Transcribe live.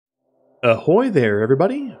Ahoy there,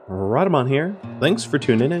 everybody! Rhadamant here. Thanks for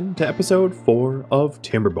tuning in to episode 4 of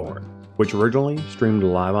Timberborn, which originally streamed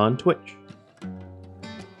live on Twitch.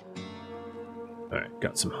 Alright,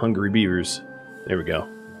 got some hungry beavers. There we go.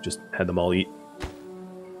 Just had them all eat.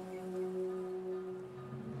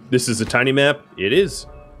 This is a tiny map? It is.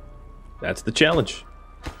 That's the challenge.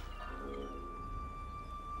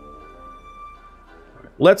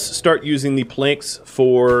 Let's start using the planks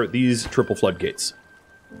for these triple floodgates.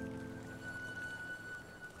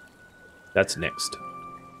 That's next.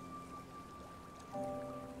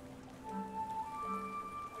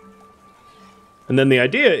 And then the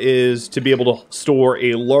idea is to be able to store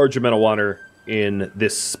a large amount of water in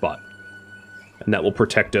this spot. And that will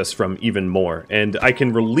protect us from even more. And I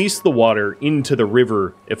can release the water into the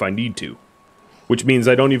river if I need to. Which means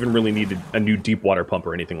I don't even really need a new deep water pump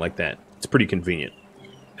or anything like that. It's pretty convenient.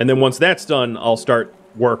 And then once that's done, I'll start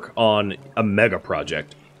work on a mega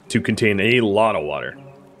project to contain a lot of water.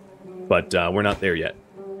 But we're not there yet,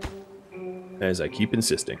 as I keep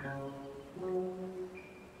insisting.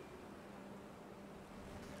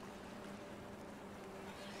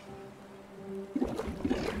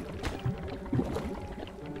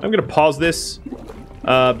 I'm going to pause this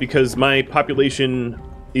because my population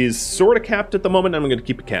is sort of capped at the moment. I'm going to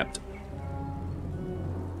keep it capped.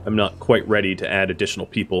 I'm not quite ready to add additional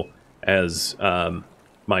people as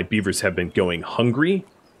my beavers have been going hungry.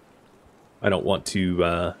 I don't want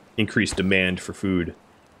to increase demand for food.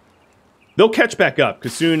 They'll catch back up,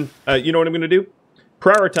 because soon, you know what I'm going to do?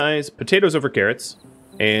 Prioritize potatoes over carrots,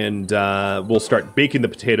 and we'll start baking the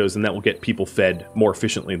potatoes, and that will get people fed more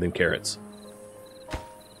efficiently than carrots.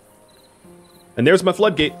 And there's my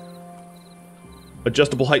floodgate.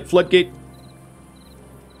 Adjustable height floodgate.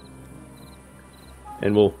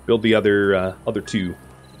 And we'll build the other two.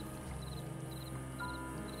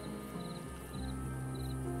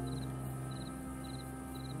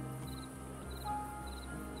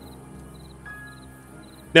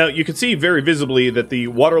 Now, you can see very visibly that the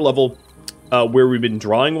water level where we've been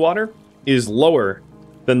drawing water is lower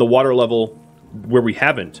than the water level where we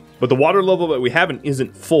haven't. But the water level that we haven't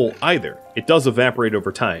isn't full either. It does evaporate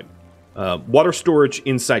over time. Water storage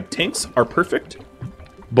inside tanks are perfect,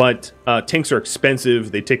 but tanks are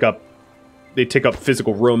expensive. They take up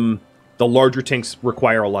physical room. The larger tanks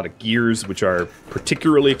require a lot of gears, which are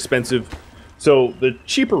particularly expensive. So the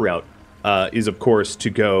cheaper route is, of course, to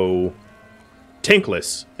go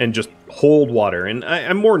tankless and just hold water, and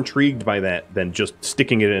I'm more intrigued by that than just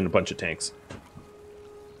sticking it in a bunch of tanks.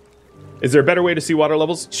 Is there a better way to see water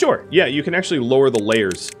levels? Sure, yeah, you can actually lower the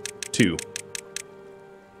layers too.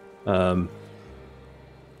 Other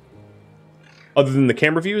than the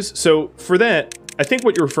camera views. So for that, I think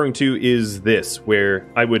what you're referring to is this, where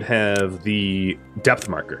I would have the depth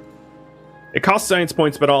marker. It costs science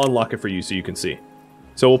points, but I'll unlock it for you so you can see.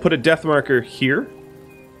 So we'll put a depth marker here.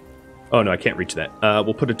 Oh, no, I can't reach that.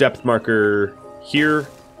 We'll put a depth marker here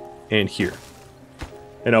and here.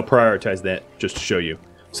 And I'll prioritize that just to show you.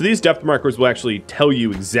 So these depth markers will actually tell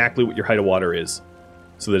you exactly what your height of water is,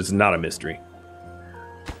 so that it's not a mystery.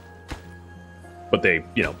 But they,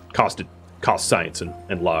 you know, cost science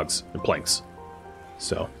and logs and planks.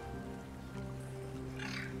 So.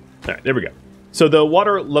 Alright, there we go. So the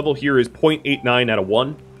water level here is 0.89 out of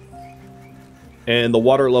 1. And the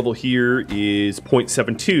water level here is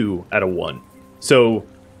 0.72 out of 1. So,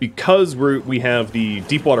 because we have the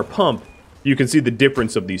deep water pump, you can see the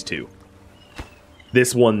difference of these two.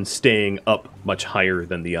 This one staying up much higher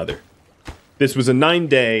than the other. This was a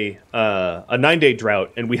 9-day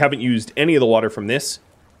drought, and we haven't used any of the water from this.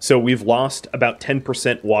 So we've lost about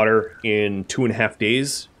 10% water in 2.5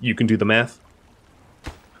 days. You can do the math.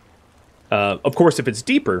 Of course, if it's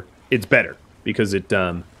deeper, it's better, because it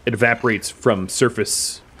evaporates from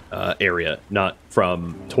surface area, not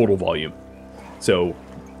from total volume. So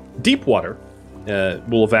deep water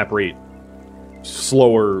will evaporate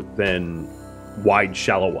slower than wide,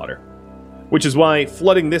 shallow water. Which is why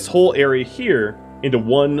flooding this whole area here into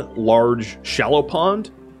one large, shallow pond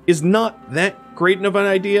is not that great of an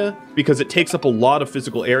idea, because it takes up a lot of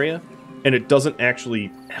physical area, and it doesn't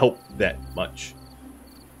actually help that much.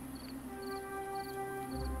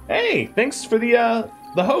 Hey, thanks for the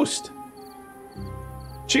host.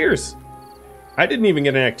 Cheers. I didn't even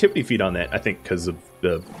get an activity feed on that, I think because of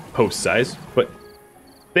the host size, but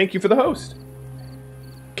thank you for the host.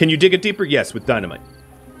 Can you dig it deeper? Yes, with dynamite,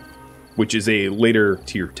 which is a later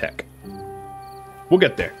tier tech. We'll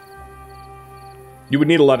get there. You would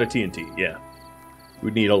need a lot of TNT, yeah. You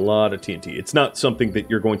would need a lot of TNT. It's not something that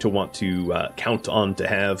you're going to want to count on to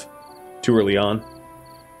have too early on.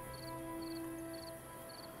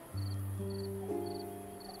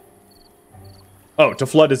 Oh, to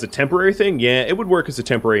flood is a temporary thing? Yeah, it would work as a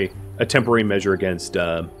temporary measure against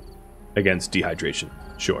dehydration.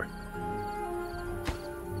 Sure.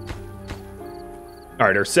 All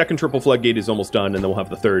right, our second triple floodgate is almost done, and then we'll have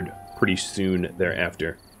the third pretty soon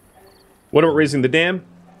thereafter. What about raising the dam?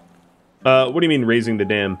 What do you mean raising the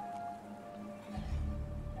dam?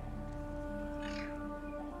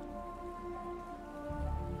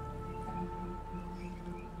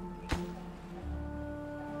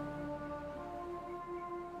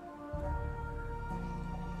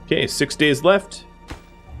 Okay, 6 days left.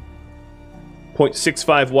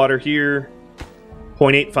 0.65 water here.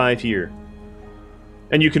 0.85 here.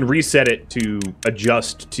 And you can reset it to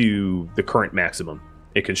adjust to the current maximum.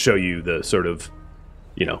 It can show you the sort of,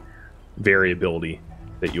 you know, variability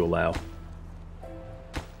that you allow.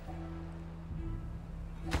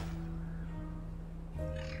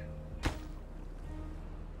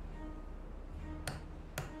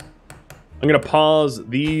 I'm going to pause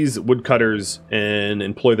these woodcutters and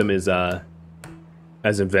employ them as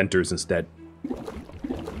inventors instead.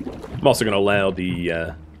 I'm also going to allow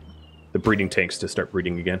the breeding tanks to start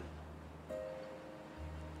breeding again.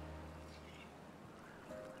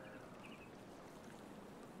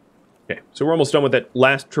 Okay, so we're almost done with that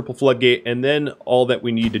last triple floodgate, and then all that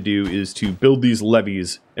we need to do is to build these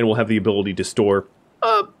levees, and we'll have the ability to store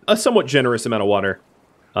a somewhat generous amount of water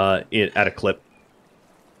at a clip.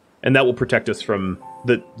 And that will protect us from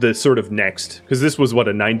the sort of next, because this was, what,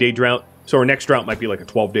 a 9-day drought? So our next drought might be like a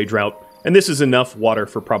 12-day drought, and this is enough water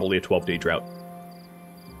for probably a 12-day drought.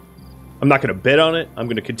 I'm not going to bet on it. I'm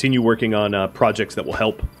going to continue working on projects that will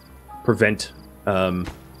help prevent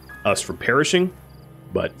us from perishing.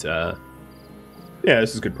 But, yeah,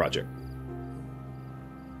 this is a good project.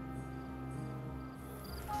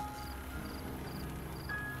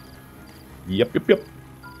 Yep.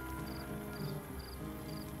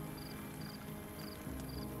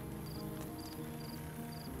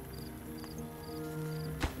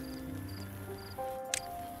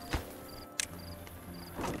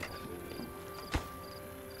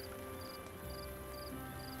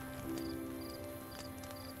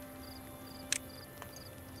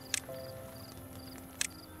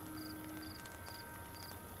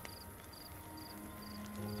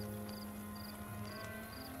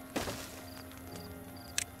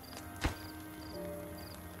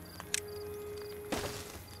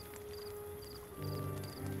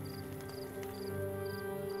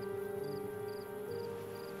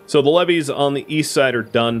 So the levees on the east side are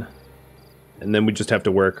done, and then we just have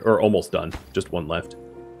to work, or almost done, just one left.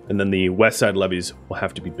 And then the west side levees will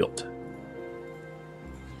have to be built.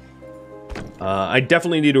 I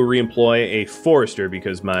definitely need to re-employ a forester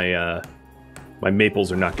because my my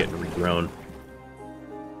maples are not getting regrown.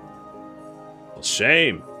 Well,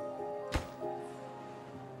 shame.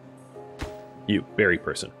 You, berry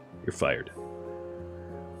person, you're fired.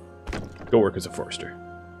 Go work as a forester.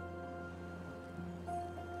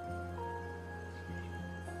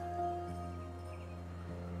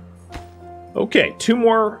 Okay, 2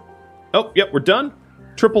 more. Oh, yep, we're done.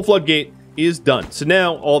 Triple floodgate is done. So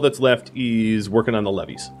now all that's left is working on the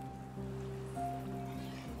levees.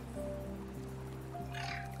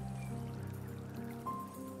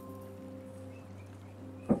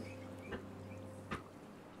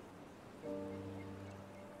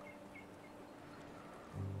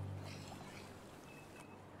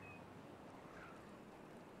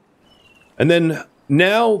 And then,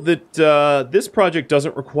 now that this project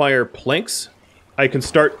doesn't require planks, I can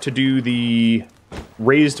start to do the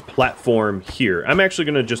raised platform here. I'm actually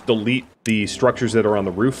going to just delete the structures that are on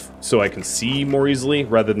the roof so I can see more easily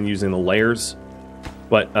rather than using the layers.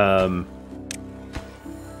 But,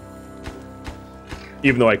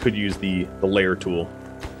 even though I could use the layer tool,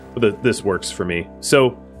 this works for me.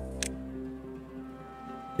 So,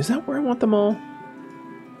 is that where I want them all?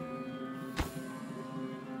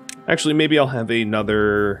 Actually, maybe I'll have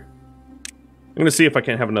another... I'm going to see if I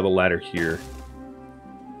can have another ladder here.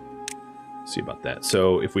 See about that.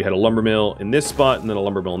 So if we had a lumber mill in this spot and then a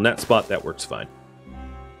lumber mill in that spot, that works fine.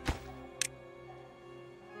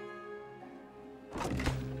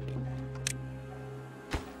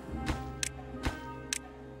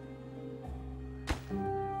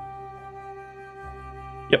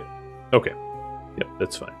 Yep. Okay. Yep,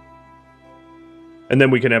 that's fine. And then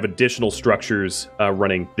we can have additional structures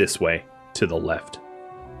running this way to the left.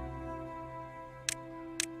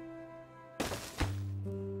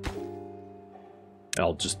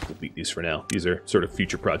 I'll just delete these for now. These are sort of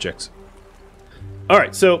future projects. All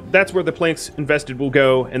right, so that's where the planks invested will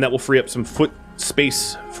go, and that will free up some foot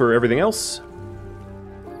space for everything else.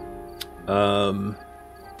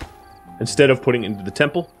 Instead of putting it into the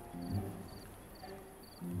temple.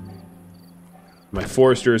 My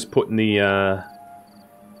forester's putting the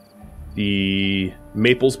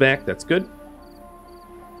maples back. That's good.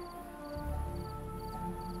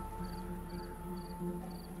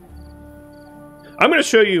 I'm going to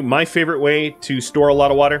show you my favorite way to store a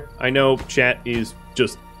lot of water. I know chat is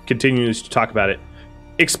just continues to talk about it.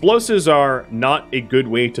 Explosives are not a good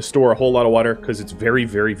way to store a whole lot of water because it's very,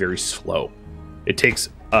 very, very slow. It takes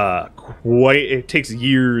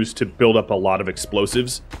years to build up a lot of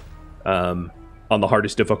explosives on the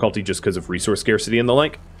hardest difficulty just because of resource scarcity and the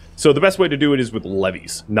like. So the best way to do it is with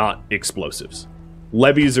levees, not explosives.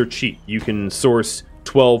 Levees are cheap. You can source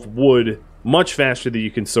 12 wood much faster than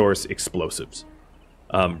you can source explosives.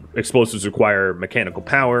 Explosives require mechanical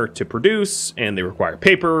power to produce, and they require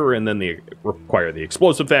paper, and then they require the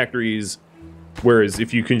explosive factories. Whereas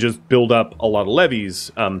if you can just build up a lot of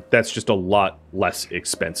levees, that's just a lot less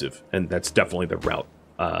expensive, and that's definitely the route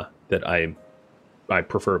that I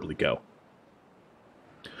preferably go.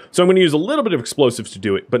 So I'm going to use a little bit of explosives to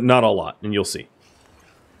do it, but not a lot, and you'll see.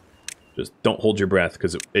 Just don't hold your breath,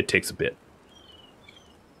 because it takes a bit.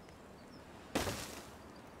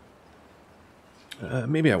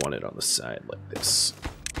 Maybe I want it on the side like this.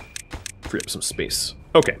 Free up some space.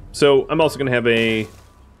 Okay, so I'm also going to have a...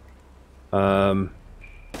 I'm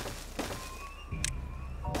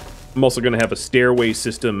also going to have a stairway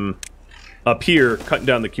system up here, cutting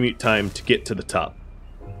down the commute time to get to the top.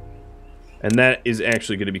 And that is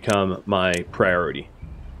actually going to become my priority.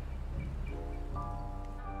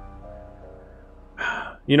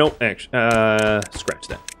 You know, actually, scratch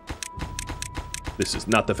that. This is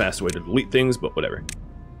not the fast way to delete things, but whatever.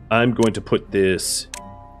 I'm going to put this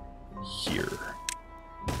here.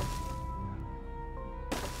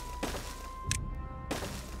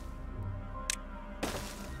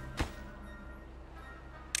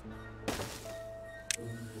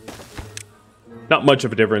 Not much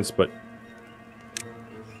of a difference, but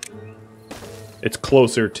it's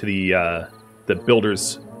closer to the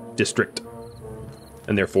builder's district,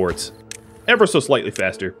 and therefore it's ever so slightly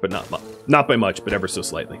faster, but not by much, but ever so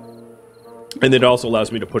slightly. And it also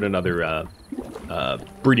allows me to put another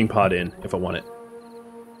breeding pod in if I want it.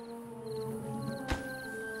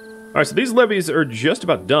 Alright, so these levees are just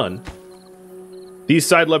about done. These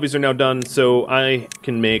side levees are now done, so I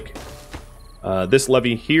can make this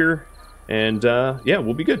levee here, and yeah,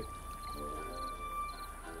 we'll be good.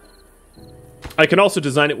 I can also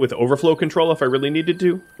design it with overflow control if I really needed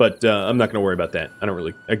to, but I'm not going to worry about that. I don't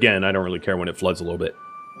really care when it floods a little bit.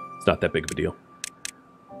 It's not that big of a deal.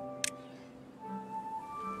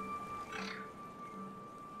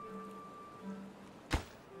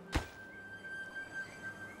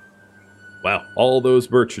 Wow, all those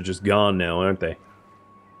birch are just gone now, aren't they?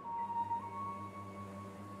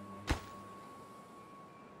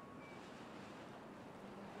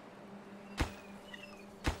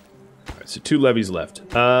 So 2 levees left.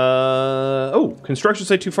 Oh, construction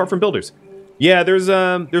site too far from builders. Yeah, there's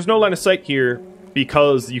no line of sight here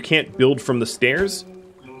because you can't build from the stairs.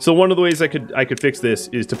 So one of the ways I could fix this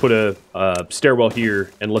is to put a stairwell here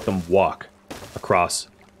and let them walk across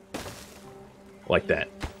like that.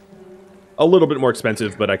 A little bit more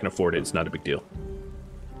expensive, but I can afford it. It's not a big deal.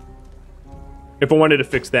 If I wanted to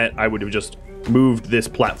fix that, I would have just moved this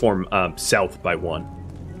platform south by 1.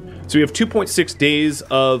 So we have 2.6 days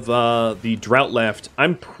of the drought left.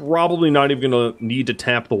 I'm probably not even going to need to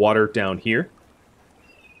tap the water down here.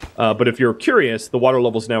 But if you're curious, the water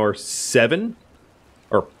levels now are 7,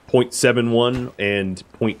 or 0.71 and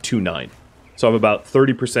 0.29. So I have about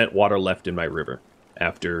 30% water left in my river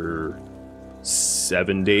after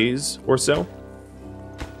 7 days or so.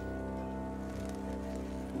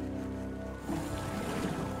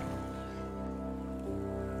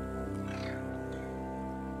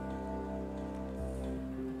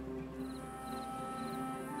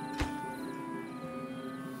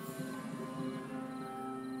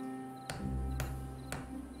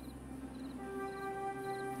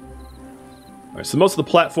 So most of the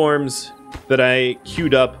platforms that I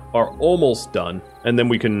queued up are almost done, and then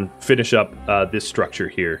we can finish up this structure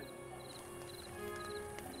here.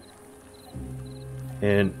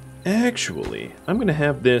 And actually, I'm going to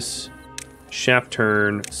have this shaft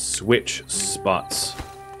turn switch spots.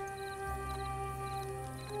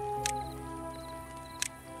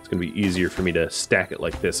 It's going to be easier for me to stack it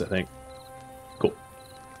like this, I think. Cool.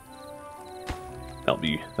 That'll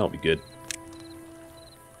be good.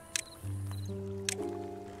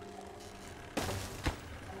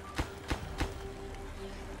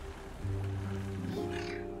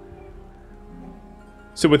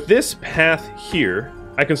 So with this path here,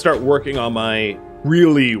 I can start working on my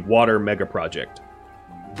really water mega project.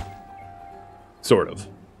 Sort of.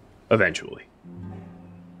 Eventually.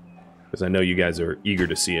 because I know you guys are eager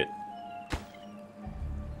to see it.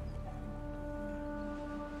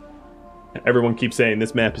 Everyone keeps saying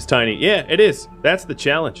this map is tiny. Yeah, it is. That's the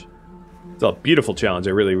challenge. It's a beautiful challenge.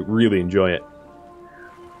 I really, really enjoy it.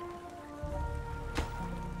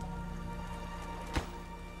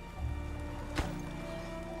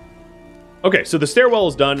 Okay, so the stairwell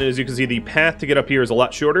is done, and as you can see, the path to get up here is a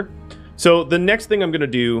lot shorter. So the next thing I'm going to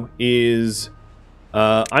do is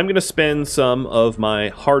I'm going to spend some of my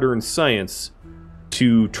hard-earned science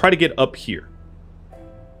to try to get up here.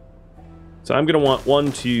 So I'm going to want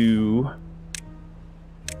one to...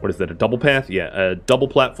 What is that, a double path? Yeah, a double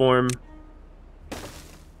platform.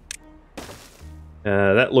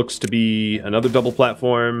 That looks to be another double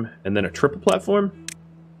platform, and then a triple platform.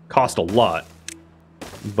 Cost a lot,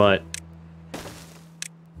 but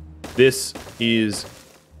this is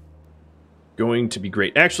going to be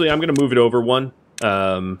great. Actually, I'm going to move it over one.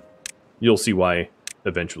 You'll see why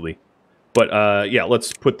eventually. But yeah,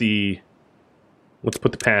 let's put the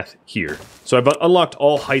path here. So I've unlocked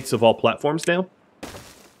all heights of all platforms now.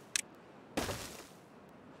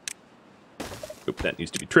 Oop, that needs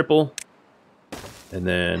to be triple. And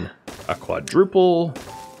then a quadruple,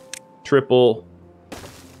 triple,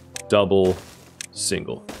 double,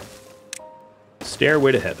 single.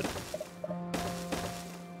 Stairway to heaven.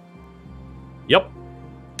 Yep.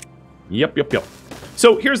 Yep.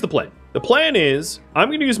 So here's the plan. The plan is I'm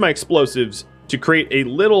going to use my explosives to create a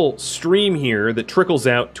little stream here that trickles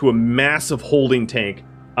out to a massive holding tank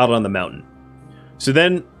out on the mountain. So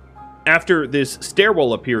then, after this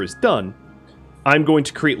stairwell up here is done, I'm going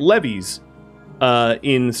to create levees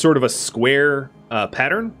in sort of a square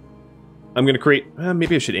pattern. I'm going to create...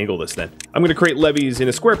 maybe I should angle this then. I'm going to create levees in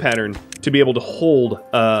a square pattern to be able to hold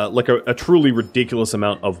like a truly ridiculous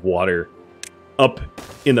amount of water up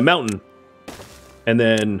in the mountain. And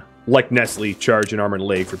then, like Nestle, charge an arm and a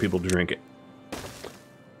leg for people to drink it.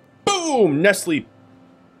 Boom! Nestle!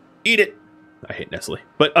 Eat it! I hate Nestle.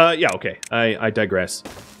 But, yeah, okay. I digress.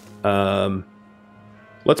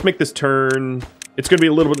 Let's make this turn... It's going to be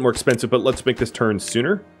a little bit more expensive, but let's make this turn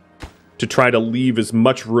sooner to try to leave as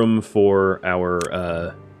much room for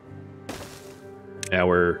our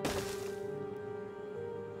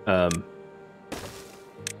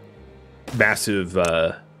massive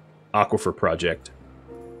aquifer project.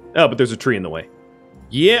 Oh, but there's a tree in the way.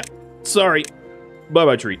 Yeah, sorry.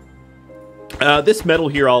 Bye-bye, tree. This metal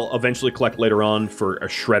here I'll eventually collect later on for a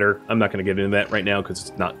shredder. I'm not going to get into that right now because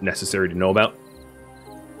it's not necessary to know about.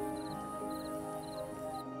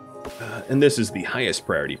 And this is the highest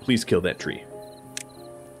priority. Please kill that tree.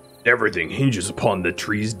 Everything hinges upon the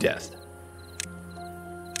tree's death.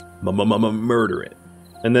 Murder it.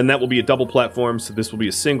 And then that will be a double platform, so this will be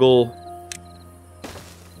a single.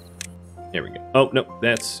 There we go. Oh, no,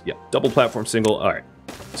 that's, yeah, double platform, single. All right.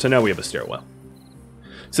 So now we have a stairwell.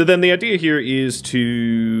 So then the idea here is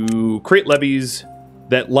to create levees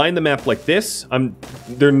that line the map like this.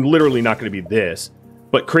 They're literally not going to be this,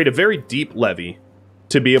 but create a very deep levee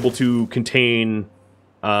to be able to contain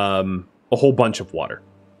a whole bunch of water.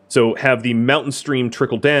 So have the mountain stream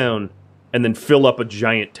trickle down and then fill up a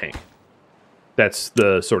giant tank. That's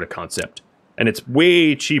the sort of concept. And it's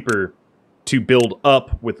way cheaper to build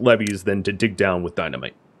up with levees than to dig down with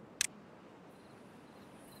dynamite.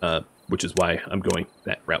 Which is why I'm going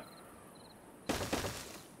that route.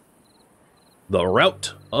 The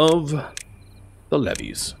route of the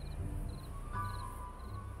levees.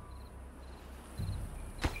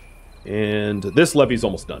 And this levee's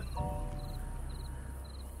almost done.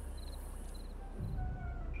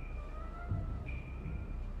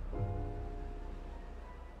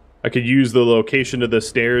 I could use the location of the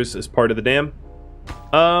stairs as part of the dam.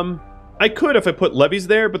 I could if I put levees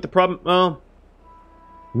there, but the problem... Well,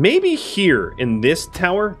 maybe here in this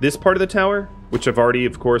tower, this part of the tower, which I've already,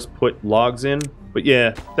 of course, put logs in. But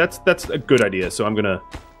yeah, that's a good idea. So I'm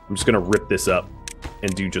just gonna rip this up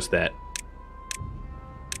and do just that.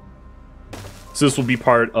 So this will be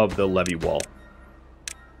part of the levee wall.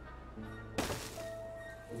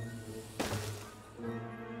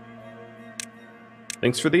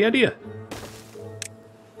 Thanks for the idea.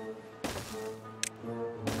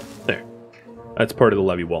 There. That's part of the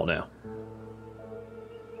levee wall now.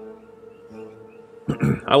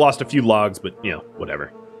 I lost a few logs, but, you know, whatever.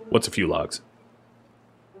 What's a few logs?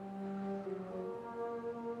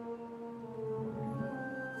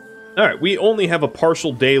 Alright, we only have a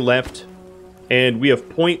partial day left, and we have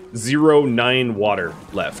 0.09 water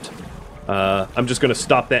left. I'm just going to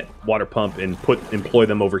stop that water pump and employ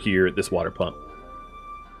them over here at this water pump.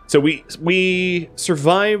 So we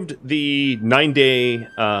survived the 9-day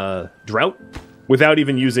drought without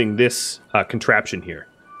even using this contraption here.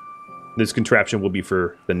 This contraption will be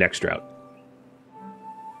for the next drought.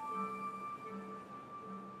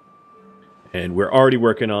 And we're already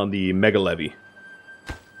working on the mega levee.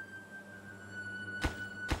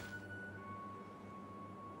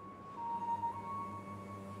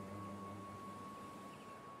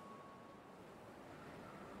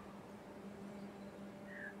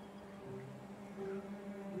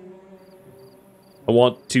 I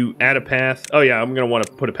want to add a path. Oh yeah, I'm going to want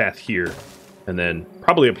to put a path here. And then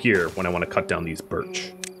probably up here when I want to cut down these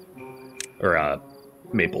birch. Or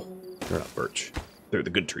maple. They're not birch. They're the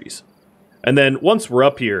good trees. And then once we're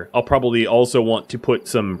up here, I'll probably also want to put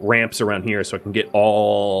some ramps around here so I can get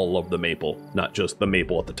all of the maple, not just the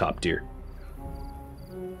maple at the top tier.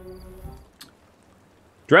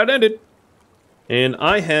 Drought ended. And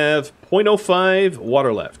I have 0.05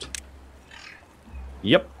 water left.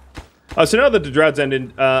 Yep. So now that the drought's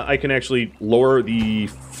ended, I can actually lower the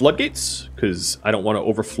floodgates, because I don't want to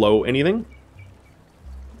overflow anything.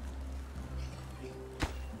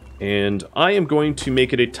 And I am going to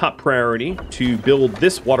make it a top priority to build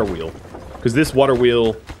this water wheel, because this water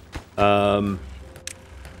wheel, and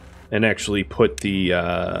actually put the,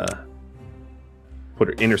 put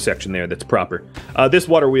an intersection there that's proper. This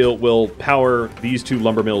water wheel will power these two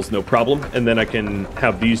lumber mills, no problem, and then I can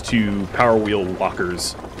have these two power wheel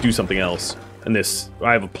walkers do something else. And this,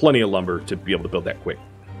 I have plenty of lumber to be able to build that quick.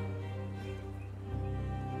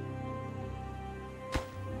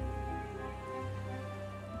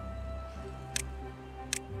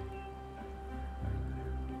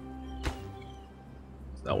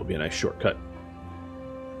 That would be a nice shortcut.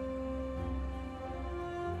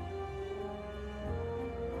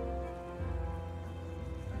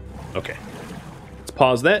 Okay. Let's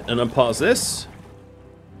pause that and unpause this.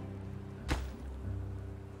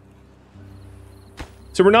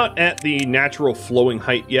 So we're not at the natural flowing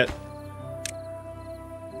height yet.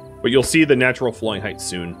 But you'll see the natural flowing height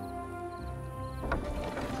soon.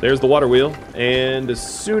 There's the water wheel. And as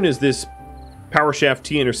soon as this power shaft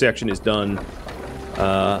T intersection is done,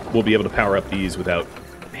 we'll be able to power up these without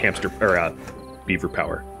hamster or beaver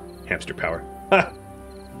power. Hamster power. Ha!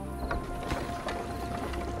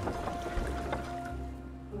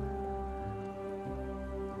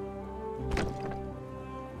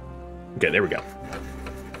 Okay, there we go.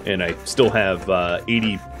 And I still have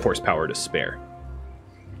 80 horsepower to spare.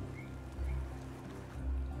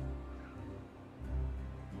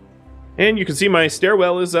 And you can see my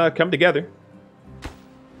stairwell is come together.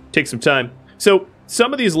 Take some time. So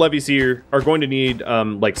some of these levees here are going to need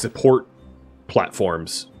like support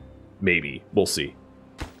platforms. Maybe. We'll see.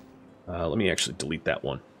 Let me actually delete that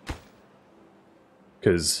one.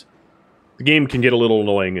 Because the game can get a little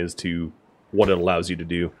annoying as to what it allows you to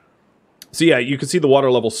do. So yeah, you can see the water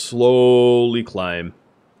level slowly climb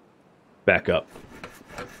back up.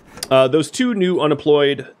 Those two new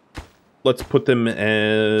unemployed, let's put them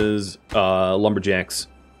as lumberjacks,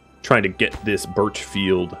 trying to get this birch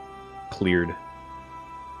field cleared.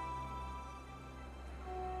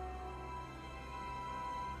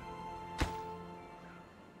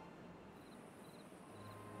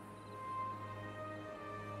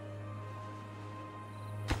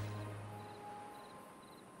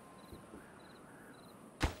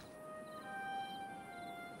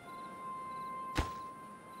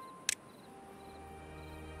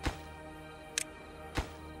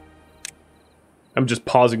 I'm just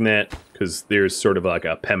pausing that because there's sort of like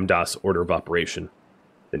a PEMDAS order of operation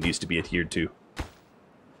that needs to be adhered to.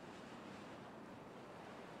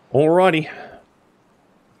 Alrighty.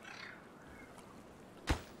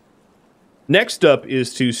 Next up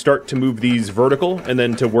is to start to move these vertical and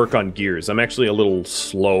then to work on gears. I'm actually a little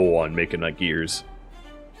slow on making my gears.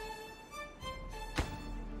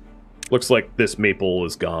 Looks like this maple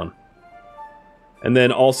is gone. And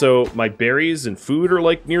then also my berries and food are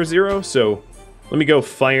like near zero, so let me go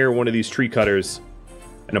fire one of these tree cutters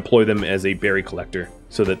and employ them as a berry collector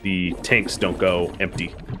so that the tanks don't go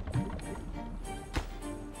empty.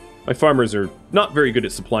 My farmers are not very good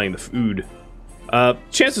at supplying the food.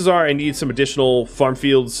 Chances are I need some additional farm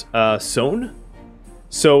fields sown.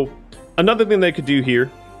 So another thing that I could do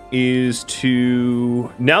here is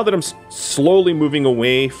to, now that I'm slowly moving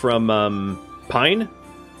away from pine,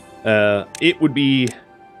 it would be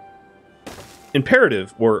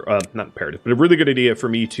imperative, or not imperative, but a really good idea for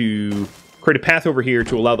me to create a path over here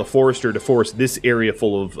to allow the forester to forest this area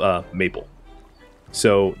full of maple.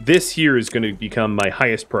 So this here is going to become my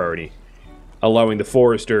highest priority, allowing the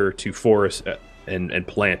forester to forest and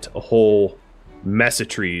plant a whole mess of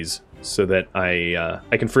trees so that I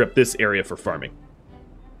can free up this area for farming.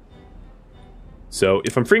 So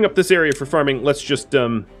if I'm freeing up this area for farming, let's just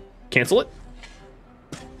cancel it.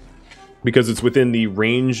 because it's within the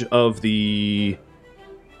range of the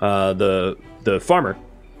farmer.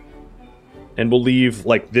 And we'll leave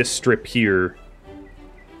like this strip here,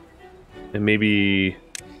 and maybe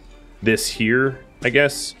this here, I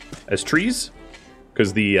guess, as trees,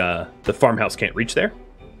 because the farmhouse can't reach there.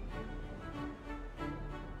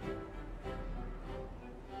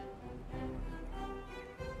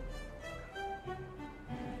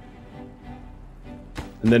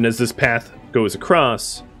 And then as this path goes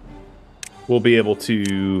across, we'll be able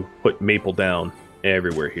to put maple down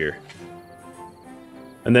everywhere here.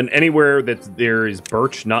 And then anywhere that there is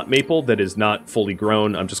birch, not maple, that is not fully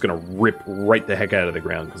grown, I'm just going to rip right the heck out of the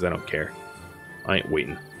ground because I don't care. I ain't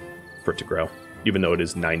waiting for it to grow, even though it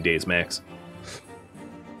is 9 days max.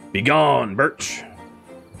 Be gone, birch.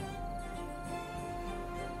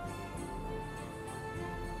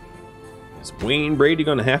 Is Wayne Brady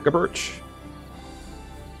going to hack a birch?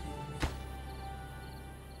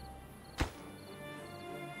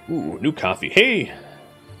 Ooh, new coffee. Hey!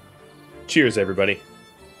 Cheers, everybody.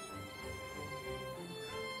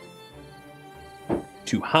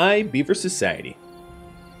 To high beaver society.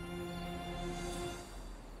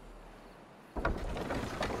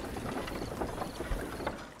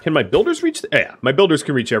 Can my builders reach? Yeah, my builders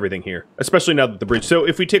can reach everything here, especially now that the bridge. So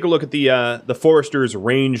if we take a look at the forester's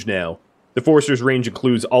range now, the forester's range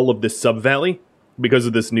includes all of this sub-valley because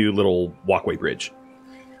of this new little walkway bridge.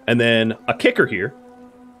 And then a kicker here.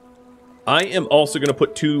 I am also going to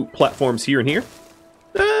put 2 platforms here and here.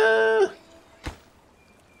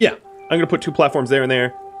 Yeah, I'm going to put 2 platforms there and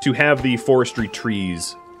there to have the forestry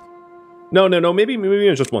trees. No, maybe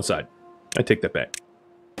on just one side. I take that back.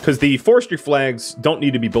 Because the forestry flags don't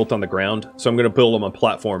need to be built on the ground, so I'm going to build them on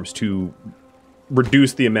platforms to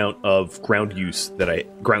reduce the amount of ground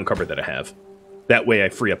cover that I have. That way I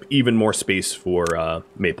free up even more space for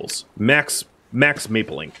maples. Max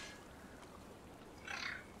mapling.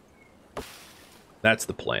 That's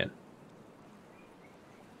the plan.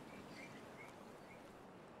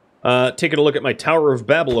 Taking a look at my Tower of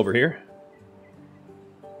Babel over here.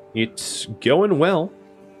 It's going well.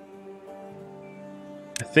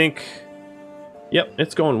 I think... Yep,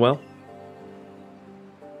 it's going well.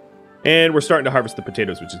 And we're starting to harvest the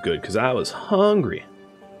potatoes, which is good, because I was hungry.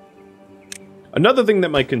 Another thing that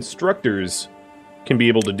my constructors can be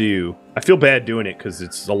able to do... I feel bad doing it, because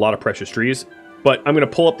it's a lot of precious trees. But I'm going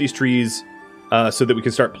to pull up these trees... so that we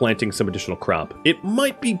can start planting some additional crop. It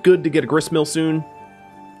might be good to get a gristmill soon.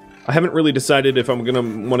 I haven't really decided if I'm going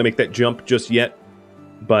to want to make that jump just yet,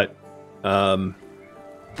 but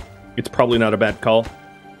it's probably not a bad call.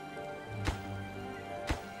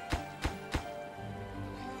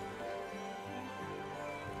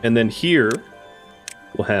 And then here,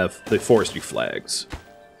 we'll have the forestry flags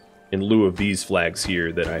in lieu of these flags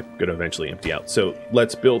here that I'm going to eventually empty out. So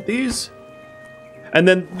let's build these. And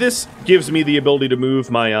then this gives me the ability to move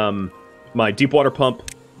my my deep water pump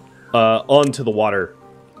onto the water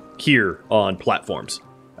here on platforms,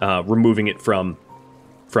 removing it from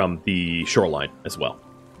the shoreline as well.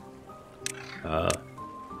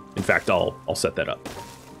 In fact, I'll set that up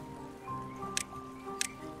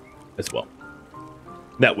as well.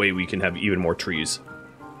 That way we can have even more trees.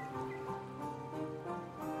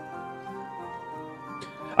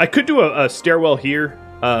 I could do a stairwell here.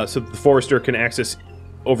 So that the forester can access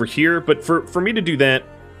over here. But for me to do that,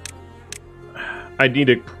 I'd need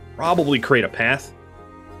to probably create a path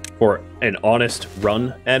or an honest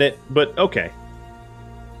run at it. But okay.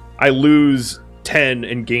 I lose 10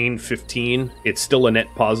 and gain 15. It's still a net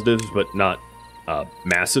positive, but not a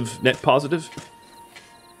massive net positive.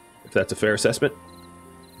 If that's a fair assessment.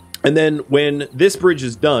 And then when this bridge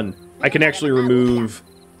is done, I can actually remove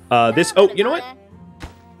this. Oh, you know what?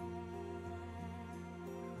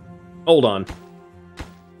 Hold on.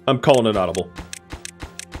 I'm calling it audible.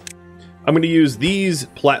 I'm going to use these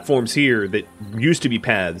platforms here that used to be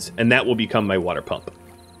paths, and that will become my water pump.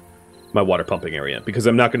 My water pumping area, because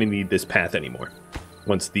I'm not going to need this path anymore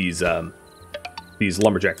once these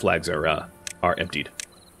lumberjack flags are emptied.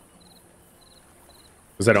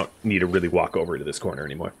 Because I don't need to really walk over to this corner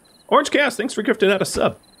anymore. Orange Cast, thanks for gifting out a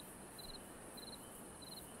sub.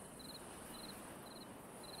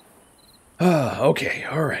 Okay,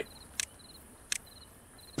 alright.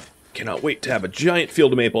 Cannot wait to have a giant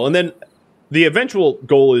field of maple. And then the eventual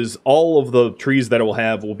goal is all of the trees that I will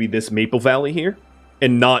have will be this maple valley here,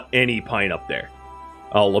 and not any pine up there.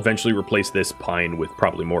 I'll eventually replace this pine with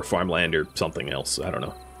probably more farmland or something else. I don't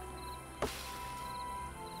know.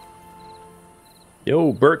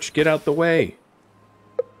 Yo, birch, get out the way.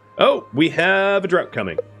 Oh, we have a drought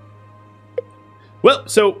coming. Well,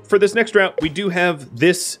 so for this next drought, we do have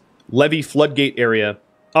this levee floodgate area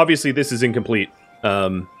obviously this is incomplete,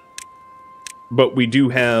 but we do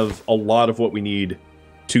have a lot of what we need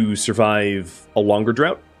to survive a longer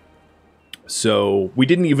drought. So we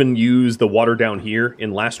didn't even use the water down here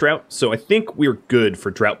in last drought, so I think we're good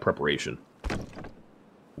for drought preparation.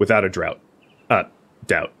 Without a drought.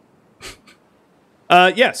 Doubt.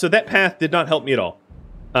 Yeah, so that path did not help me at all.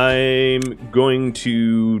 I'm going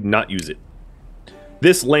to not use it.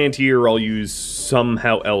 This land here I'll use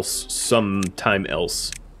somehow else, sometime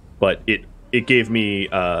else. But it gave me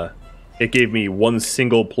one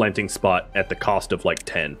single planting spot at the cost of like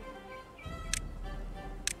 10.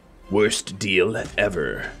 Worst deal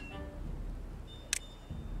ever.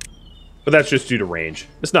 But that's just due to range.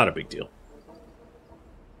 It's not a big deal.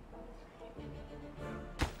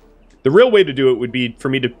 The real way to do it would be for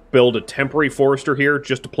me to build a temporary forester here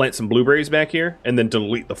just to plant some blueberries back here and then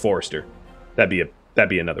delete the forester. That'd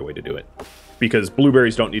be another way to do it. Because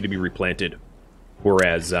blueberries don't need to be replanted,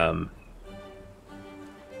 whereas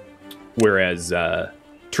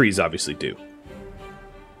trees obviously do.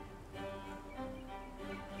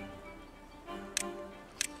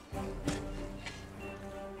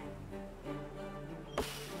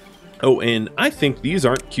 Oh, and I think these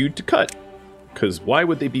aren't queued to cut. Because why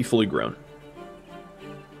would they be fully grown?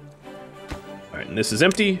 Alright, and this is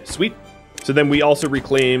empty. Sweet. So then we also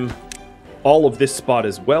reclaim all of this spot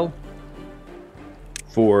as well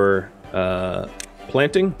for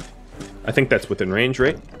planting. I think that's within range,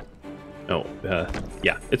 right? Oh,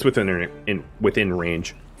 yeah, it's within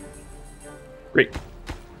range. Great.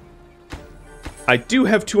 I do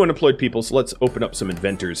have 2 unemployed people, so let's open up some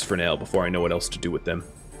inventors for now before I know what else to do with them.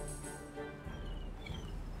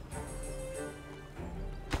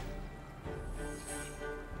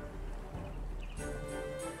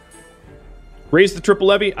 Raise the triple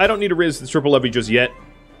levy? I don't need to raise the triple levy just yet.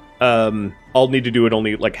 I'll need to do it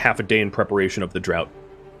only like half a day in preparation of the drought.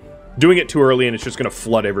 Doing it too early and it's just going to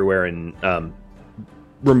flood everywhere and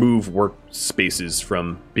remove work spaces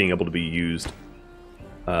from being able to be used.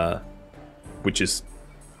 Which is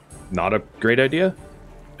not a great idea,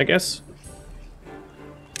 I guess.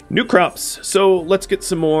 New crops. So let's get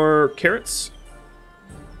some more carrots.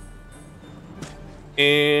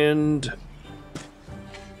 And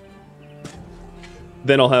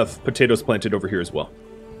then I'll have potatoes planted over here as well.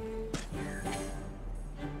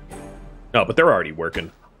 Oh, but they're already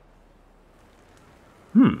working.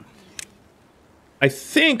 I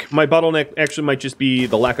think my bottleneck actually might just be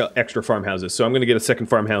the lack of extra farmhouses. So I'm going to get a second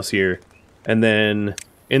farmhouse here. And then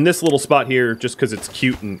in this little spot here, just because it's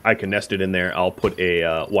cute and I can nest it in there, I'll put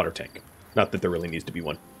a water tank. Not that there really needs to be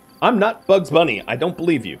one. I'm not Bugs Bunny. I don't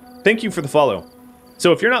believe you. Thank you for the follow.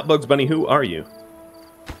 So if you're not Bugs Bunny, who are you?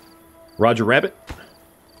 Roger Rabbit?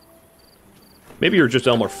 Maybe you're just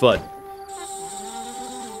Elmer Fudd.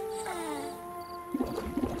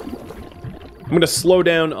 I'm going to slow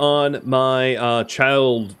down on my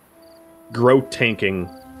child grow tanking,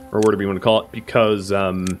 or whatever you want to call it, because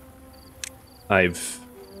I've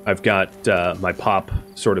got my pop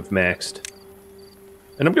sort of maxed.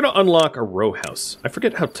 And I'm going to unlock a row house. I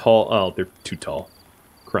forget how tall... Oh, they're too tall.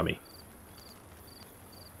 Crummy.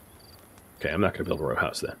 Okay, I'm not going to build a row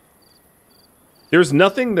house then. There's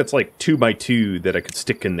nothing that's like 2x2 that I could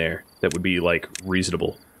stick in there that would be like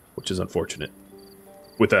reasonable, which is unfortunate.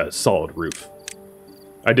 With a solid roof.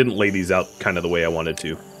 I didn't lay these out kind of the way I wanted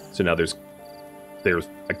to, so now there's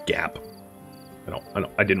a gap.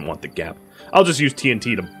 I didn't want the gap. I'll just use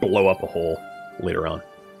TNT to blow up a hole later on.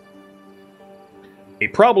 A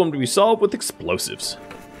problem to be solved with explosives.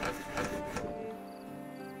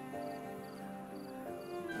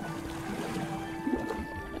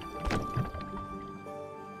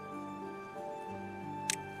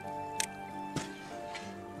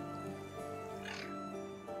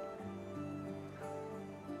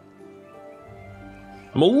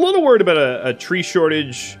 I'm a little worried about a tree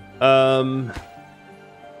shortage. Well,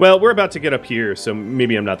 we're about to get up here, so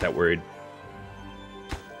maybe I'm not that worried.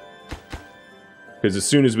 Because as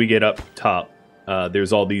soon as we get up top,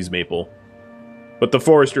 there's all these maple. But the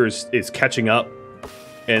forester is catching up,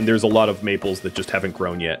 and there's a lot of maples that just haven't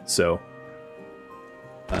grown yet, so...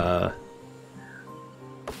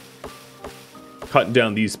 cutting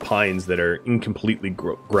down these pines that are incompletely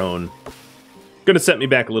grown. Gonna set me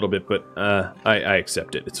back a little bit, but I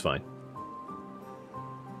accept it. It's fine.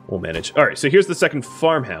 We'll manage. Alright, so here's the second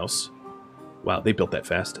farmhouse. Wow, they built that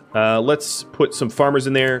fast. Let's put some farmers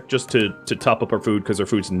in there just to top up our food, because our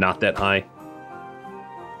food's not that high.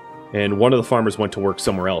 And one of the farmers went to work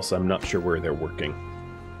somewhere else. I'm not sure where they're working.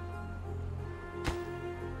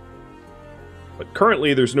 But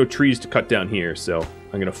currently, there's no trees to cut down here, so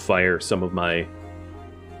I'm gonna fire some of my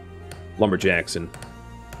lumberjacks and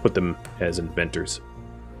put them as inventors.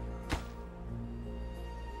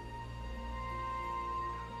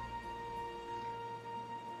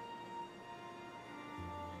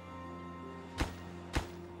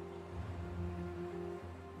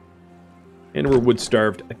 And we're wood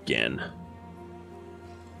starved again.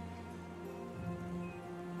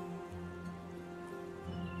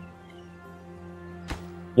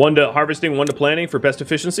 One to harvesting, one to planting for best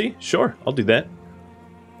efficiency? Sure, I'll do that.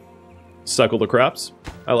 Cycle the crops.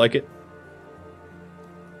 I like it.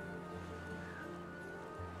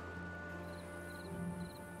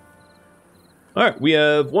 Alright, we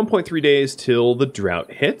have 1.3 days till the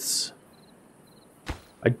drought hits.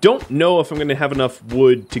 I don't know if I'm going to have enough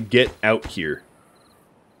wood to get out here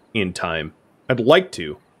in time. I'd like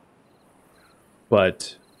to.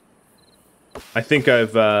 But I think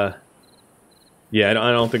I've... yeah, I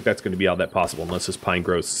don't think that's going to be all that possible unless this pine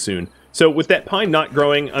grows soon. So with that pine not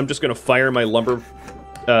growing, I'm just going to fire my lumber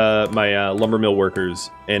mill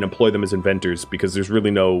workers and employ them as inventors because there's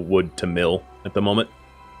really no wood to mill at the moment.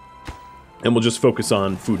 And we'll just focus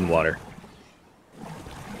on food and water.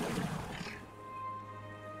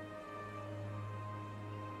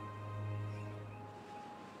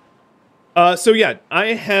 So yeah, I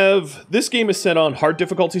have... This game is set on hard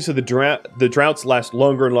difficulty, so the droughts last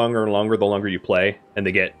longer and longer and longer the longer you play, and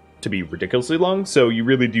they get to be ridiculously long, so you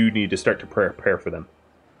really do need to start to prepare for them.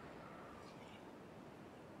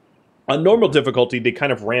 On normal difficulty, they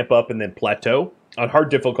kind of ramp up and then plateau. On hard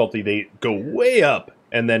difficulty, they go way up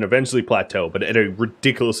and then eventually plateau, but at a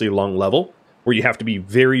ridiculously long level, where you have to be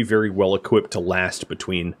very, very well equipped to last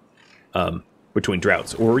between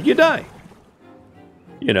droughts, or you die.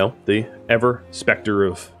 You know, the ever specter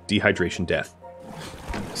of dehydration death.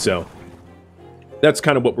 So, that's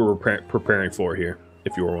kind of what we're preparing for here,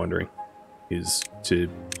 if you were wondering, is to,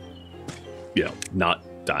 you know, not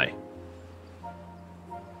die.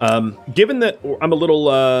 Given that I'm a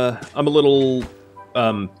little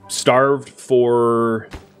starved for...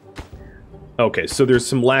 Okay, so there's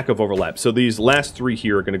some lack of overlap. So these last three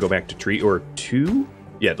here are going to go back to tree, or two?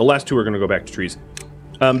 Yeah, the last two are going to go back to trees.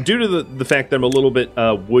 Due to the fact that I'm a little bit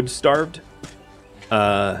wood starved,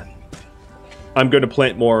 I'm going to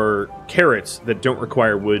plant more carrots that don't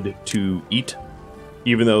require wood to eat,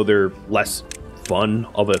 even though they're less fun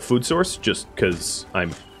of a food source, just because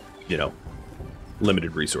I'm, you know,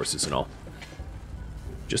 limited resources and all.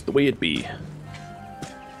 Just the way it be.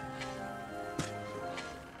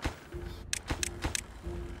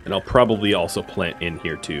 And I'll probably also plant in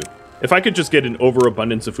here too. If I could just get an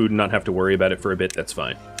overabundance of food and not have to worry about it for a bit, that's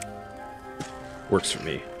fine. Works for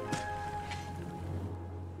me.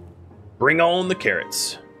 Bring on the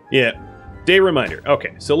carrots. Yeah, day reminder.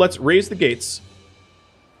 Okay, so let's raise the gates.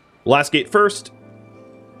 Last gate first.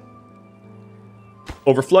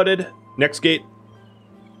 Overflooded. Next gate.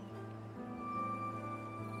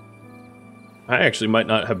 I actually might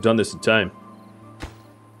not have done this in time.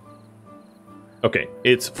 Okay,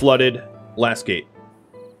 it's flooded. Last gate.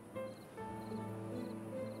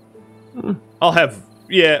 I'll have...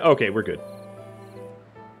 Yeah, okay, we're good.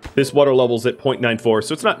 This water level's at 0.94,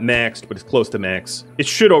 so it's not maxed, but it's close to max. It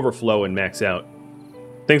should overflow and max out.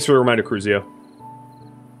 Thanks for the reminder, Cruzio.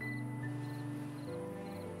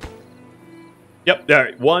 Yep,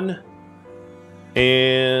 alright, 1.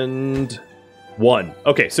 And... 1.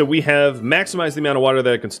 Okay, so we have maximized the amount of water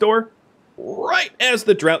that I can store right as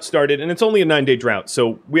the drought started, and it's only a 9-day drought,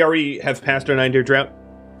 so we already have passed our 9-day drought,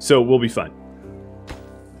 so we'll be fine.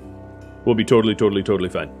 We'll be totally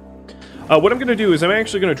fine. What I'm going to do is I'm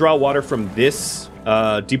actually going to draw water from this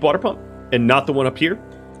deep water pump and not the one up here,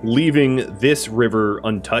 leaving this river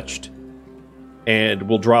untouched. And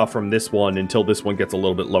we'll draw from this one until this one gets a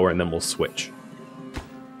little bit lower, and then we'll switch.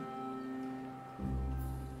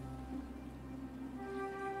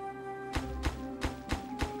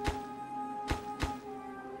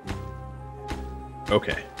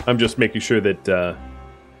 Okay, I'm just making sure that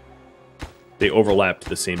they overlapped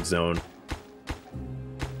the same zone.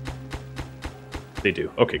 They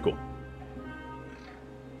do. Okay, cool.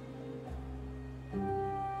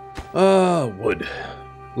 Wood.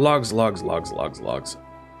 Logs.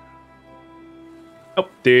 Oh,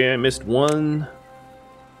 there, I missed one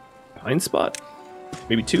pine spot.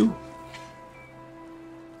 Maybe 2.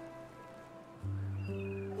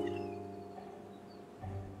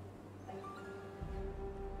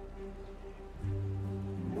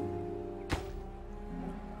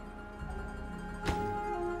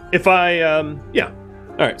 If I, yeah.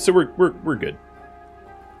 Alright, so we're good.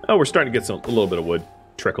 Oh, we're starting to get a little bit of wood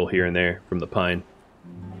trickle here and there from the pine.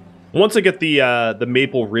 Once I get the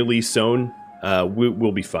maple really sown,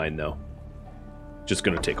 we'll be fine, though. Just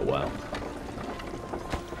gonna take a while.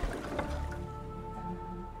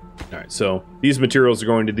 Alright, so these materials are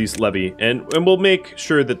going to this levee, and we'll make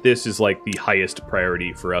sure that this is like the highest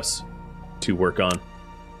priority for us to work on.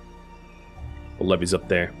 The levee's up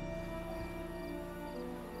there.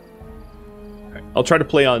 Alright, I'll try to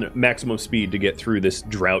play on maximum speed to get through this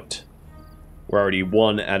drought. We're already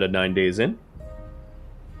 1 out of 9 days in.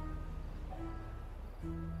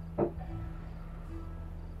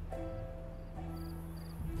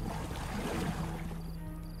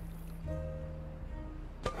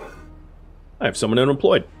 I have someone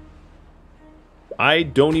unemployed. I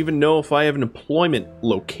don't even know if I have an employment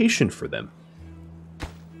location for them.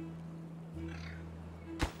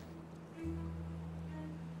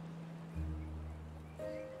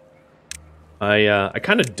 I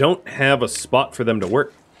kind of don't have a spot for them to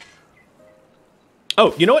work.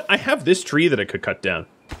 Oh, you know what? I have this tree that I could cut down.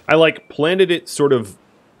 I, like, planted it sort of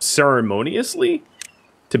ceremoniously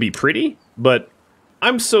to be pretty, but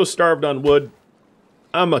I'm so starved on wood,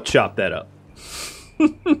 I'm gonna chop that up.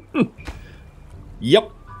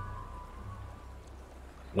 Yep.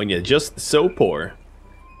 When you're just so poor,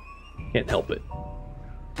 can't help it.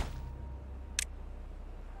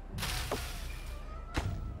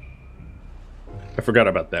 I forgot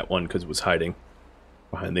about that one because it was hiding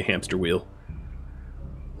behind the hamster wheel.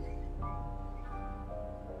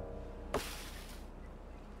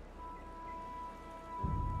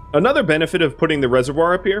 Another benefit of putting the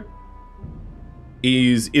reservoir up here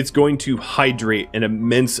is it's going to hydrate an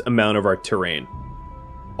immense amount of our terrain.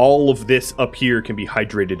 All of this up here can be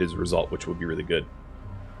hydrated as a result, which will be really good.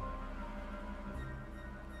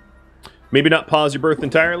 Maybe not pause your birth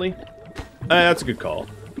entirely. That's a good call.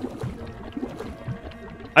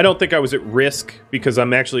 I don't think I was at risk because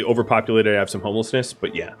I'm actually overpopulated. I have some homelessness,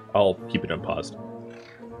 but yeah, I'll keep it unpaused.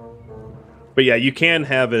 But yeah, you can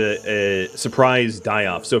have a surprise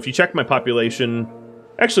die-off. So if you check my population...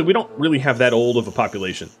 Actually, we don't really have that old of a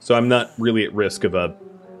population, so I'm not really at risk of a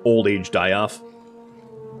old age die-off.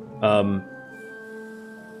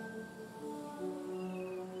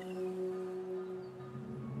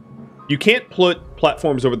 You can't put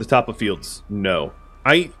platforms over the top of fields. No.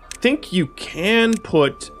 I think you can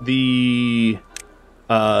put the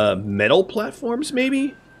metal platforms,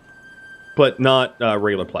 maybe? But not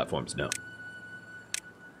regular platforms, no.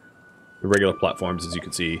 The regular platforms, as you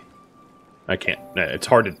can see... I can't. It's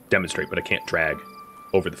hard to demonstrate, but I can't drag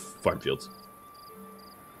over the farm fields.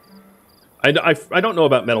 I don't know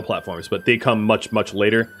about metal platforms, but they come much, much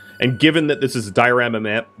later. And given that this is a diorama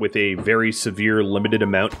map with a very severe limited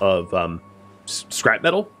amount of scrap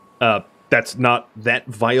metal, that's not that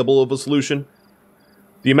viable of a solution.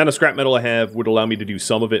 The amount of scrap metal I have would allow me to do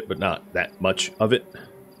some of it, but not that much of it.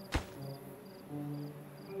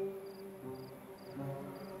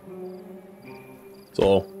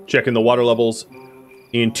 So, checking the water levels.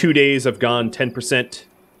 In 2 days, I've gone 10%.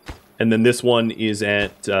 And then this one is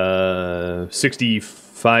at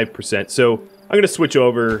 65%. So, I'm going to switch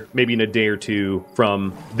over, maybe in a day or two,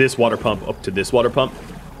 from this water pump up to this water pump.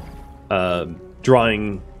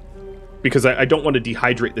 Drawing... Because I don't want to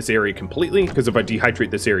dehydrate this area completely. Because if I dehydrate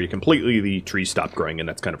this area completely, the trees stop growing. And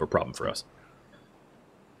that's kind of a problem for us.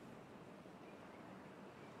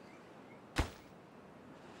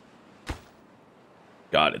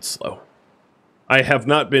 God, it's slow. I have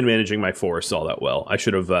not been managing my forests all that well. I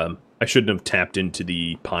should have. I shouldn't have tapped into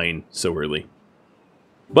the pine so early.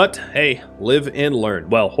 But hey, live and learn.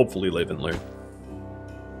 Well, hopefully live and learn,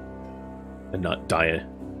 and not die.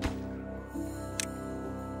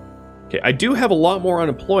 Okay, I do have a lot more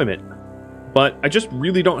unemployment, but I just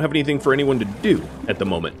really don't have anything for anyone to do at the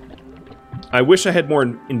moment. I wish I had more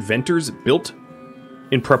inventors built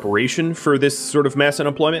in preparation for this sort of mass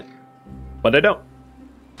unemployment, but I don't.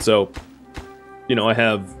 So, you know, I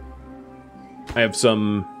have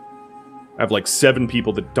like 7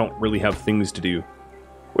 people that don't really have things to do,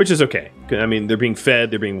 which is okay. I mean, they're being fed,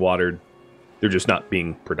 they're being watered, they're just not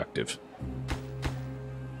being productive.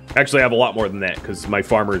 Actually, I have a lot more than that because my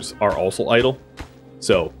farmers are also idle.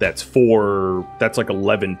 So that's like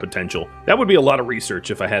 11 potential. That would be a lot of research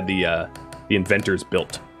if I had the inventors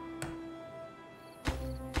built.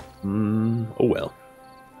 Oh well.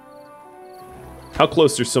 How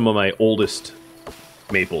close are some of my oldest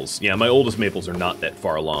maples? Yeah, my oldest maples are not that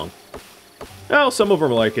far along. Well, some of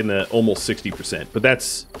them are like in the almost 60%, but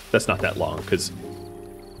that's not that long because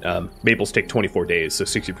maples take 24 days, so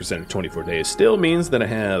 60% of 24 days still means that I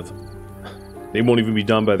have... They won't even be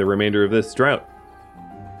done by the remainder of this drought.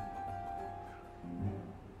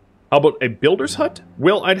 How about a builder's hut?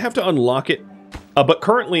 Well, I'd have to unlock it, but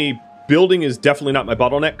currently... Building is definitely not my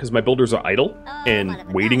bottleneck because my builders are idle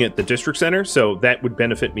and waiting at the district center, so that would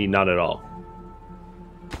benefit me not at all.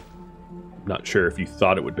 Not sure if you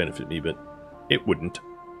thought it would benefit me, but it wouldn't.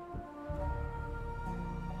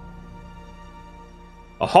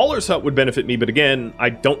 A hauler's hut would benefit me, but again, I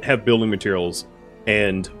don't have building materials,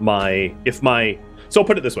 and so I'll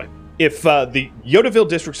put it this way. If the Yodaville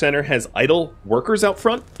District Center has idle workers out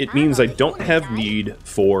front, it means I don't have need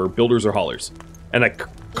for builders or haulers. And I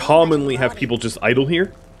commonly have people just idle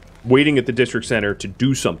here, waiting at the District Center to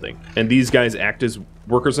do something. And these guys act as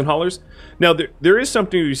workers and haulers. Now, there is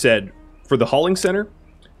something you said for the hauling center.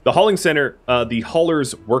 The hauling center, the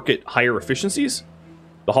haulers work at higher efficiencies,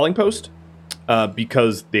 the hauling post,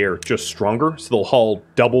 because they're just stronger. So they'll haul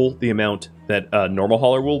double the amount that a normal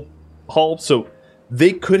hauler will haul. So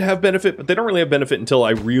they could have benefit, but they don't really have benefit until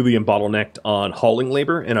I really am bottlenecked on hauling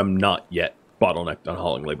labor, and I'm not yet bottlenecked on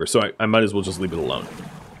hauling labor. So I might as well just leave it alone,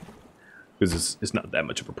 because it's not that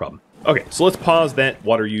much of a problem. Okay, so let's pause that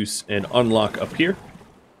water use and unlock up here,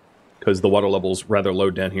 because the water level's rather low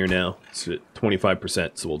down here now. It's at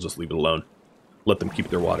 25%, so we'll just leave it alone. Let them keep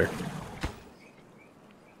their water.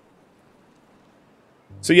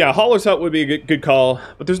 So yeah, hauler's hut would be a good call,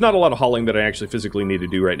 but there's not a lot of hauling that I actually physically need to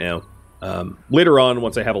do right now. Later on,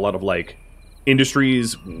 once I have a lot of, like,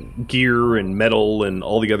 industries, gear, and metal, and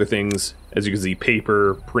all the other things, as you can see,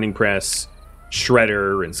 paper, printing press,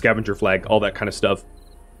 shredder, and scavenger flag, all that kind of stuff,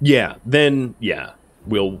 yeah, then, yeah,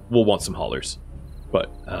 we'll want some haulers.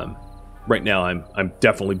 But, right now, I'm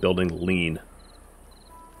definitely building lean.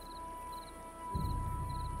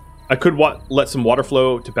 I could let some water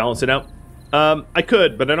flow to balance it out. I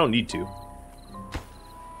could, but I don't need to.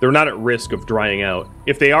 They're not at risk of drying out.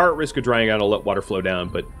 If they are at risk of drying out, I'll let water flow down,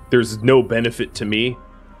 but there's no benefit to me.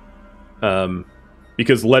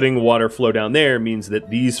 Because letting water flow down there means that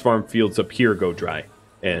these farm fields up here go dry,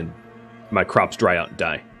 and my crops dry out and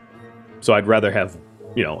die. So I'd rather have,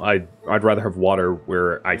 you know, I'd rather have water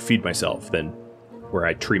where I feed myself than where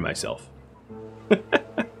I tree myself.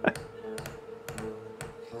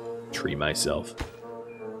 Tree myself.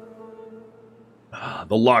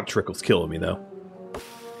 The log trickle's killing me, though.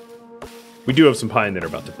 We do have some pine that are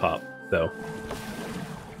about to pop, though.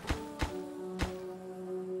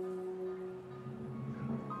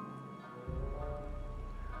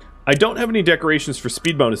 I don't have any decorations for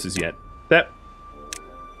speed bonuses yet. That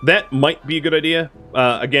might be a good idea.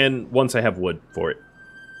 Again, once I have wood for it.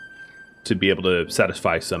 To be able to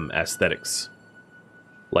satisfy some aesthetics.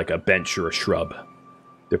 Like a bench or a shrub.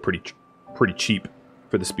 They're pretty cheap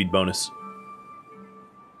for the speed bonus.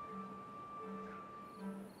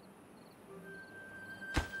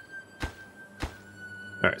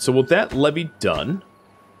 Alright, so with that levy done,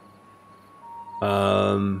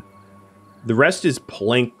 the rest is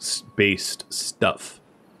planks-based stuff.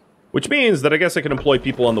 Which means that I guess I can employ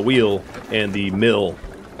people on the wheel and the mill,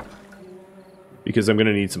 because I'm going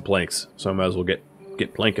to need some planks, so I might as well get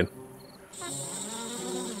planking.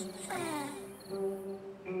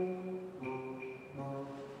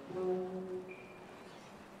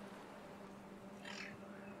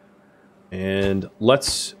 And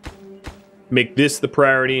let's make this the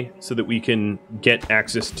priority so that we can get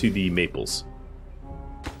access to the maples.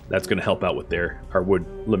 That's going to help out with our wood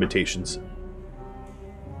limitations.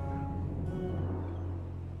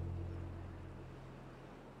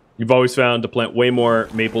 You've always found to plant way more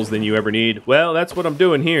maples than you ever need. Well, that's what I'm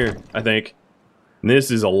doing here, I think. And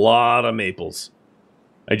this is a lot of maples.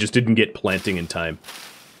 I just didn't get planting in time.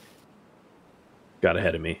 Got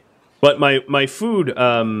ahead of me. But my food,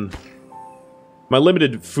 my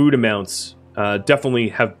limited food amounts definitely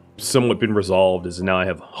have somewhat been resolved, as now I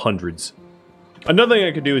have hundreds. Another thing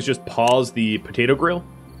I could do is just pause the potato grill.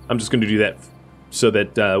 I'm just going to do that so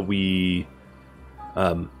that we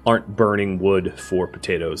aren't burning wood for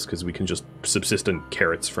potatoes, because we can just subsist on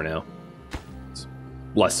carrots for now. It's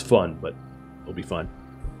less fun, but it'll be fun.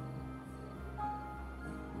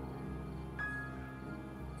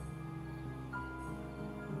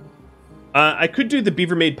 I could do the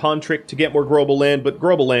beaver-made pond trick to get more growable land, but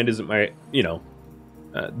growable land isn't my, you know...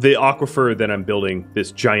 the aquifer that I'm building,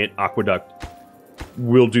 this giant aqueduct,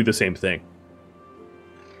 will do the same thing.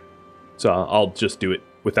 So I'll just do it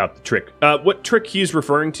without the trick. What trick he's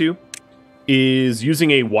referring to is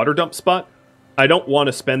using a water dump spot. I don't want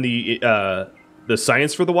to spend the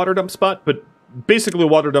science for the water dump spot, but basically a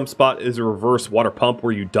water dump spot is a reverse water pump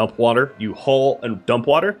where you dump water, you haul and dump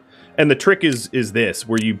water. And the trick is this,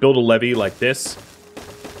 where you build a levee like this.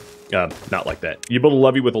 Not like that. You build a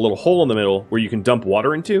levee with a little hole in the middle where you can dump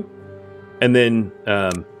water into. And then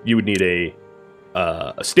you would need a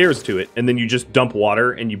stairs to it. And then you just dump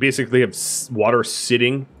water, and you basically have water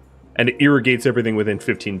sitting, and it irrigates everything within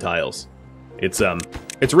 15 tiles. It's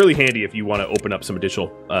really handy if you want to open up some additional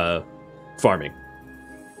farming.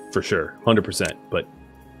 for sure, 100%. But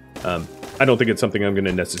I don't think it's something I'm going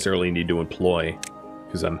to necessarily need to employ,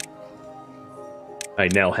 because I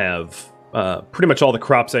now have pretty much all the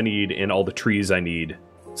crops I need and all the trees I need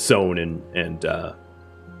sown,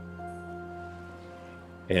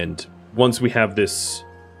 and once we have this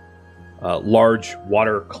large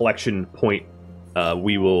water collection point,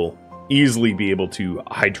 we will easily be able to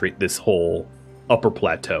hydrate this whole upper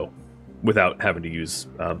plateau without having to use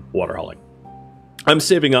water hauling. I'm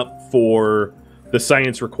saving up for the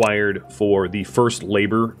science required for the first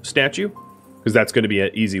labor statue, because that's going to be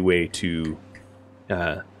an easy way to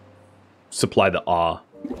supply the awe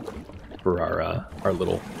for our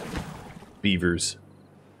little beavers.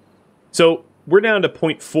 So we're down to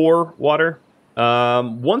 0.4 water.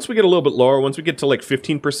 Once we get a little bit lower, once we get to like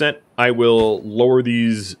 15%, I will lower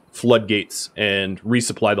these floodgates and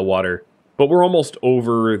resupply the water. But we're almost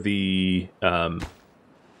over the, yeah,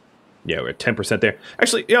 we're at 10% there.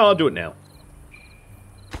 Actually, yeah, I'll do it now.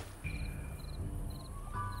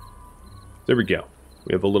 There we go.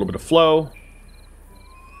 We have a little bit of flow.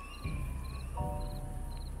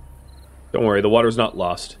 Don't worry, the water's not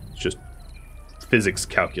lost. It's just physics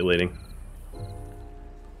calculating.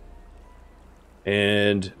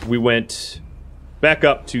 And we went back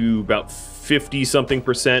up to about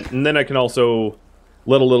 50-something%, and then I can also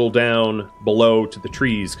let a little down below to the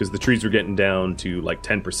trees, because the trees are getting down to like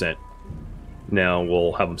 10%. Now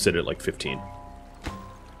we'll have them sit at like 15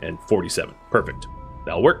 and 47. Perfect.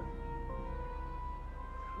 That'll work.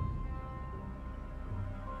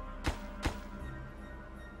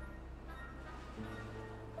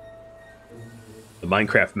 The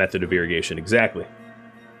Minecraft method of irrigation, exactly.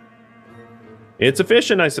 It's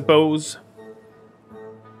efficient, I suppose.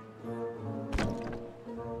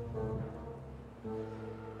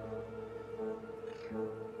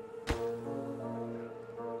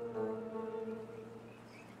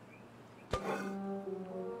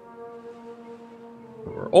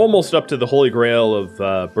 We're almost up to the holy grail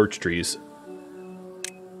of birch trees.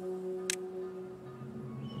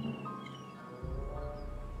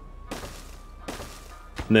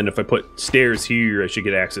 And then if I put stairs here, I should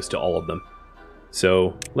get access to all of them.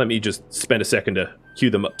 So let me just spend a second to queue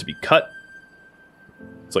them up to be cut.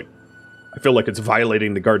 It's like, I feel like it's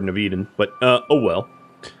violating the Garden of Eden, but oh well.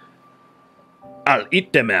 I'll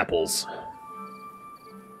eat them apples.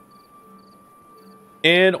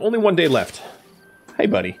 And only one day left. Hey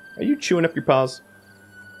buddy, are you chewing up your paws?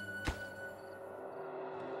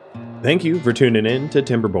 Thank you for tuning in to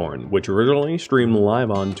Timberborn, which originally streamed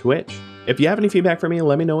live on Twitch. If you have any feedback for me,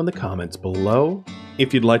 let me know in the comments below.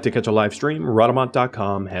 If you'd like to catch a live stream,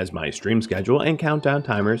 Rhadamant.com has my stream schedule and countdown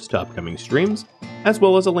timers to upcoming streams, as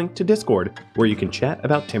well as a link to Discord, where you can chat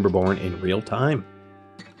about Timberborn in real time.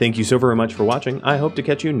 Thank you so very much for watching. I hope to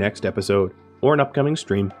catch you next episode, or an upcoming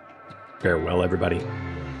stream. Farewell, everybody.